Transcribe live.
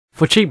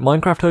For cheap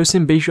Minecraft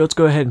hosting, be sure to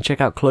go ahead and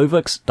check out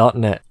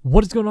clovex.net.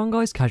 What is going on,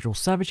 guys?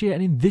 CasualSavage here,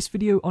 and in this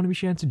video I'm going to be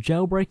sharing to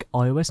Jailbreak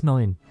iOS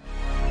 9.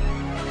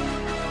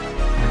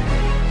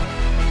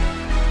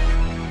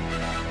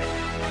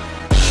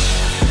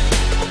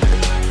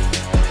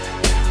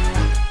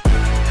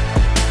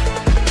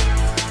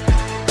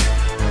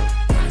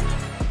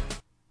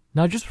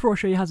 Now, just before I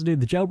show you how to do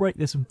the jailbreak,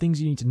 there's some things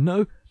you need to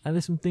know and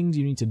there's some things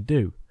you need to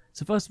do.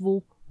 So first of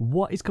all,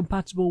 what is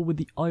compatible with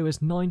the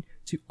iOS 9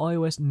 to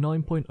iOS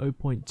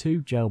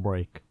 9.0.2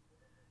 jailbreak?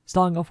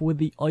 Starting off with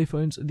the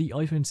iPhones, the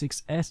iPhone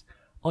 6s,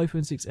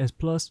 iPhone 6s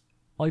Plus,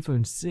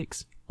 iPhone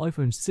 6,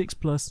 iPhone 6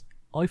 Plus,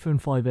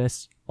 iPhone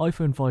 5s,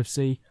 iPhone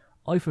 5c,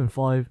 iPhone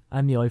 5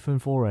 and the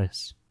iPhone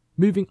 4s.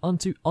 Moving on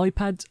to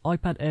iPads,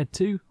 iPad Air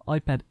 2,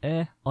 iPad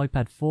Air,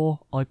 iPad 4,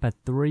 iPad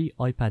 3,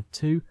 iPad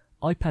 2,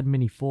 iPad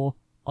Mini 4,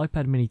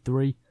 iPad Mini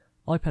 3,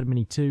 iPad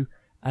Mini 2,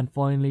 and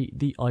finally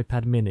the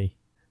iPad Mini.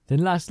 Then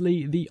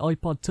lastly, the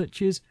iPod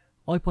Touches,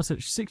 iPod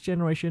Touch 6th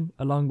generation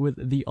along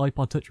with the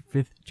iPod Touch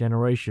 5th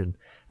generation.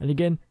 And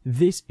again,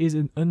 this is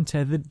an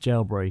untethered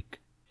jailbreak.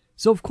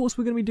 So of course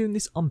we're going to be doing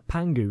this on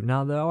Pangu.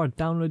 Now there are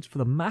downloads for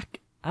the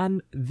Mac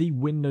and the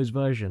Windows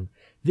version.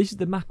 This is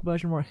the Mac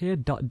version right here,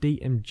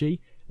 .dmg,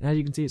 and as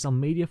you can see it's on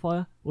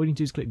Mediafire. All you need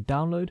to do is click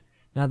download.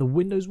 Now the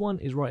Windows one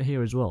is right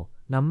here as well.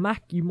 Now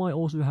Mac, you might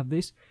also have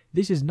this.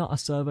 This is not a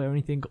survey or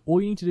anything.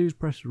 All you need to do is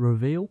press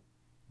reveal,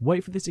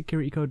 wait for the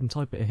security code and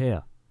type it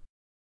here.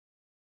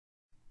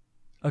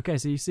 Okay,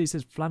 so you see it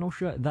says flannel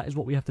shirt. That is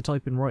what we have to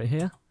type in right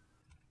here.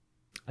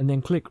 And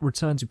then click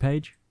return to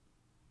page.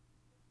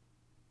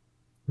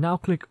 Now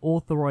click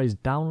authorize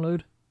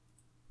download.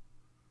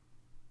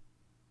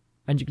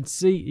 And you can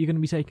see you're going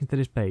to be taken to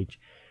this page.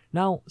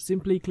 Now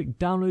simply click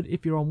download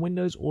if you're on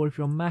Windows, or if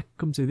you're on Mac,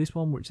 come to this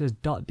one which says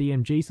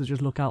 .dmg, so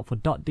just look out for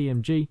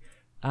 .dmg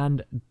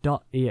and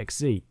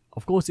 .exe.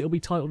 Of course it'll be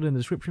titled in the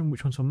description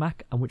which one's for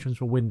Mac and which one's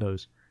for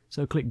Windows.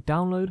 So click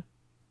download,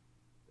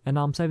 and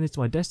now I'm saving this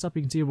to my desktop.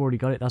 You can see I've already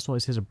got it, that's why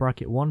it says a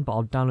bracket 1, but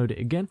I'll download it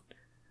again.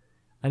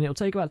 And it'll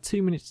take about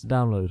 2 minutes to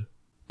download.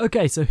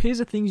 Okay, so here's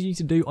the things you need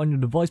to do on your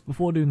device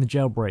before doing the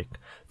jailbreak.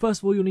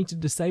 First of all, you'll need to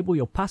disable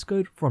your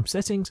passcode from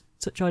settings,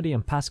 Touch ID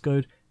and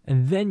passcode.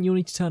 And then you'll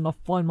need to turn off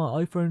Find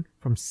My iPhone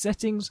from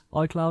Settings,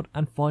 iCloud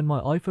and Find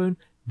My iPhone,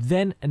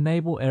 then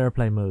enable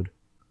airplane mode.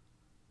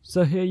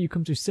 So here you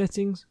come to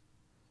Settings,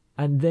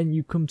 and then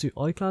you come to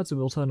iCloud, so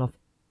we'll turn off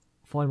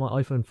Find My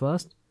iPhone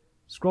first.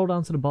 Scroll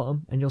down to the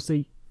bottom and you'll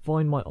see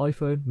Find My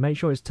iPhone, make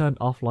sure it's turned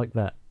off like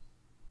that.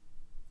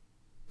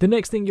 The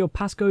next thing, your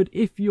passcode.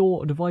 If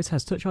your device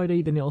has Touch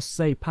ID, then it'll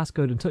say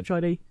passcode and Touch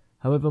ID.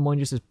 However, mine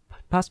just says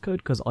passcode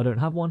because I don't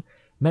have one.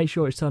 Make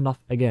sure it's turned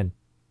off again.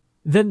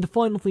 Then the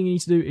final thing you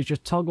need to do is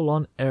just toggle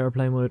on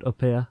airplane mode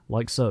up here,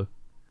 like so.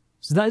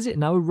 So that is it.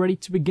 Now we're ready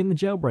to begin the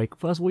jailbreak.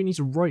 First of all, you need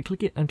to right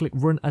click it and click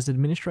run as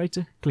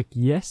administrator, click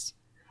yes.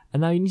 And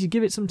now you need to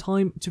give it some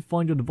time to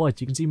find your device.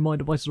 You can see my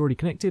device is already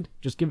connected,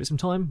 just give it some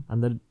time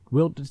and then it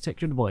will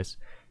detect your device.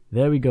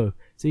 There we go.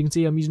 So you can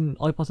see I'm using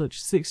iPod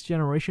Touch 6th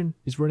generation,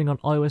 it's running on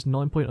iOS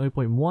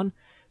 9.0.1.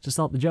 To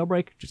start the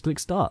jailbreak, just click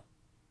start.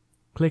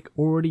 Click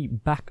already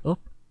back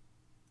up.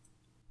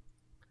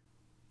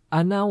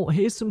 And now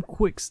here's some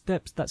quick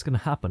steps that's going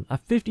to happen.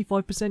 At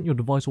 55% your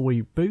device will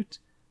reboot.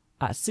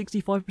 At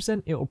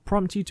 65% it will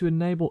prompt you to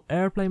enable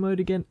airplane mode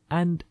again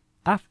and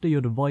after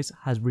your device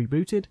has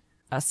rebooted.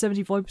 At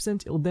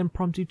 75% it will then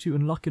prompt you to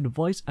unlock your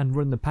device and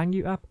run the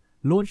Pangu app.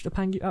 Launch the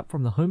Pangu app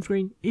from the home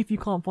screen. If you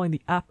can't find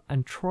the app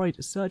and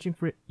tried searching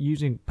for it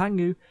using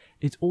Pangu,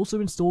 it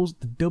also installs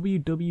the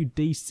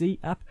WWDC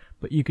app,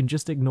 but you can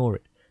just ignore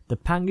it. The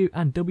Pangu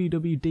and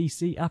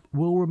WWDC app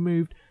will be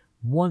removed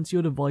once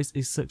your device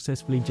is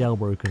successfully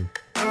jailbroken.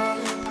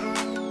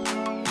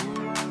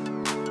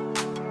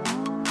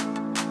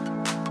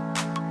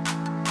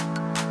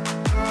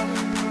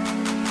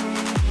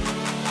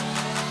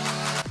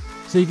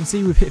 So you can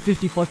see we've hit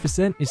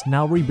 55%, it's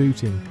now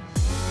rebooting.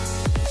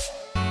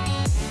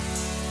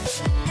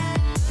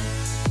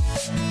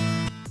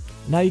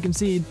 Now you can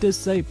see it does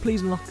say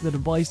please unlock the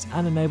device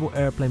and enable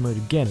airplane mode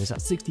again. It's at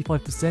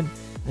 65%.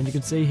 And you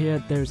can see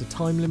here there is a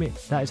time limit,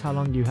 that is how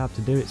long you have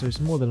to do it, so it's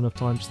more than enough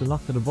time. Just to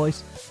lock the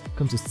device,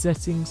 come to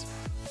settings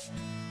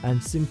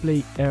and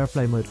simply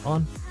airplane mode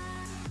on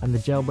and the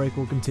jailbreak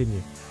will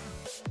continue.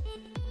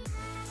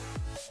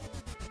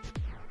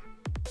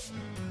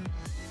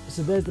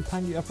 So there's the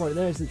Pangu app right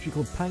there, it's literally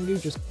called Pangu,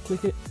 just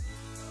click it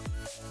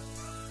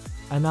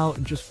and now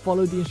just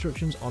follow the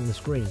instructions on the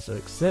screen. So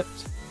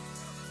accept,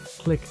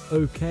 click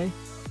OK.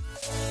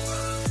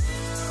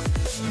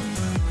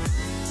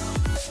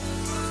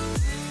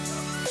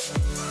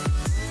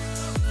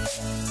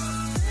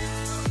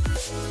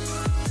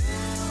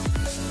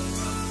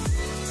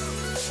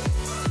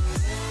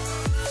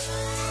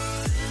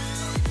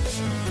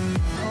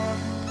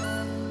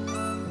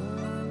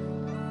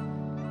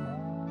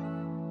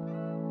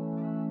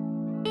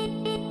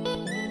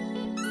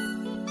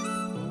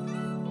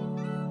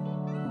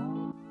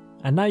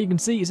 And now you can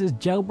see it says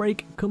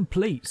jailbreak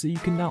complete, so you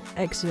can now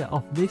exit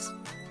off this,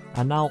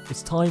 and now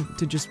it's time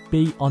to just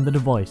be on the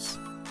device.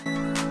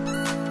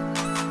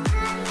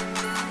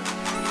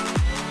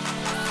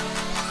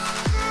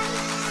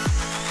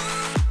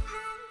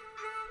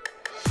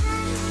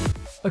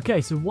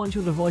 Okay, so once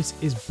your device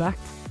is back,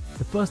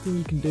 the first thing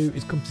you can do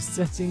is come to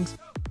settings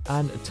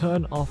and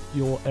turn off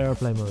your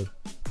airplane mode.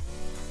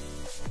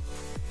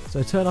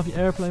 So turn off your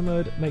airplane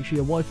mode, make sure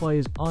your Wi-Fi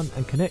is on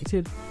and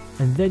connected,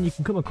 and then you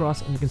can come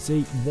across and you can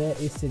see there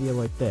is Cydia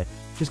right there.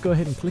 Just go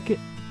ahead and click it.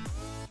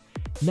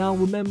 Now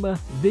remember,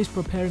 this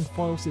preparing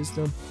file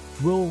system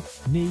will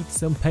need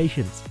some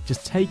patience.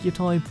 Just take your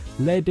time,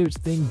 let it do its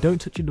thing,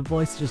 don't touch your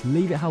device, just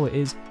leave it how it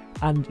is,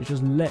 and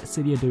just let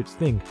Cydia do its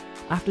thing.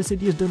 After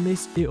Cydia's done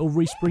this, it will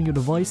respring your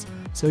device,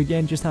 so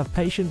again, just have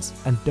patience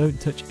and don't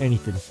touch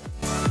anything.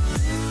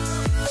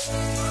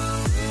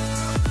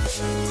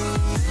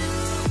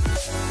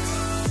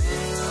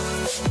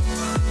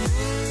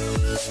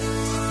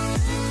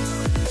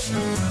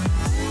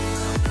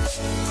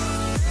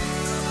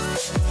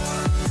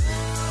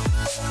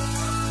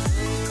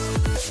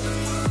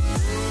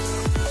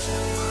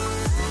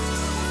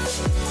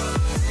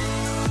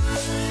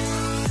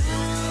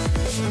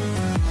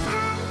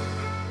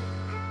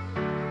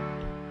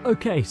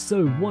 Okay,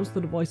 so once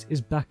the device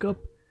is back up,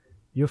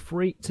 you're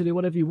free to do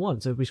whatever you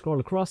want. So if we scroll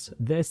across,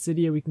 there's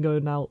Cydia. We can go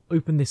now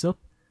open this up,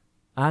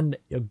 and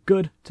you're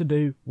good to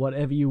do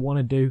whatever you want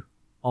to do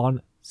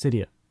on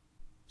Cydia.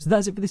 So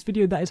that's it for this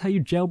video. That is how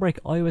you jailbreak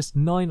iOS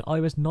 9,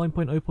 iOS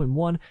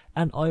 9.0.1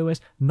 and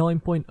iOS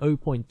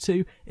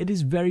 9.0.2. It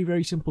is very,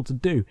 very simple to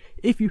do.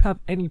 If you have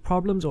any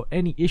problems or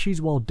any issues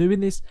while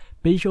doing this,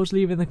 be sure to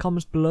leave it in the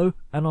comments below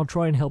and I'll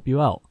try and help you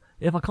out.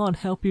 If I can't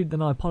help you,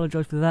 then I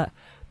apologize for that,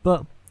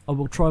 but I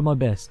will try my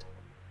best.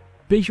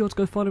 Be sure to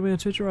go follow me on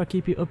Twitter. I'll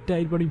keep you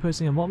updated when I'm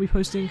posting and what I'm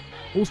posting.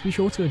 Also be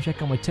sure to go and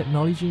check out my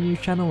technology news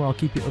channel where I'll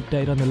keep you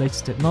updated on the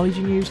latest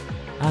technology news.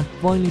 And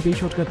finally, be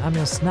sure to go and add me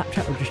on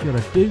Snapchat, which is what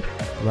I do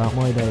throughout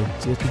my day.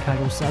 So it's been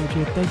CasualSavage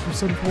here. Thank you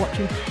so much for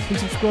watching. Please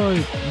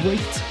subscribe,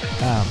 rate,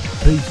 and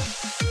peace.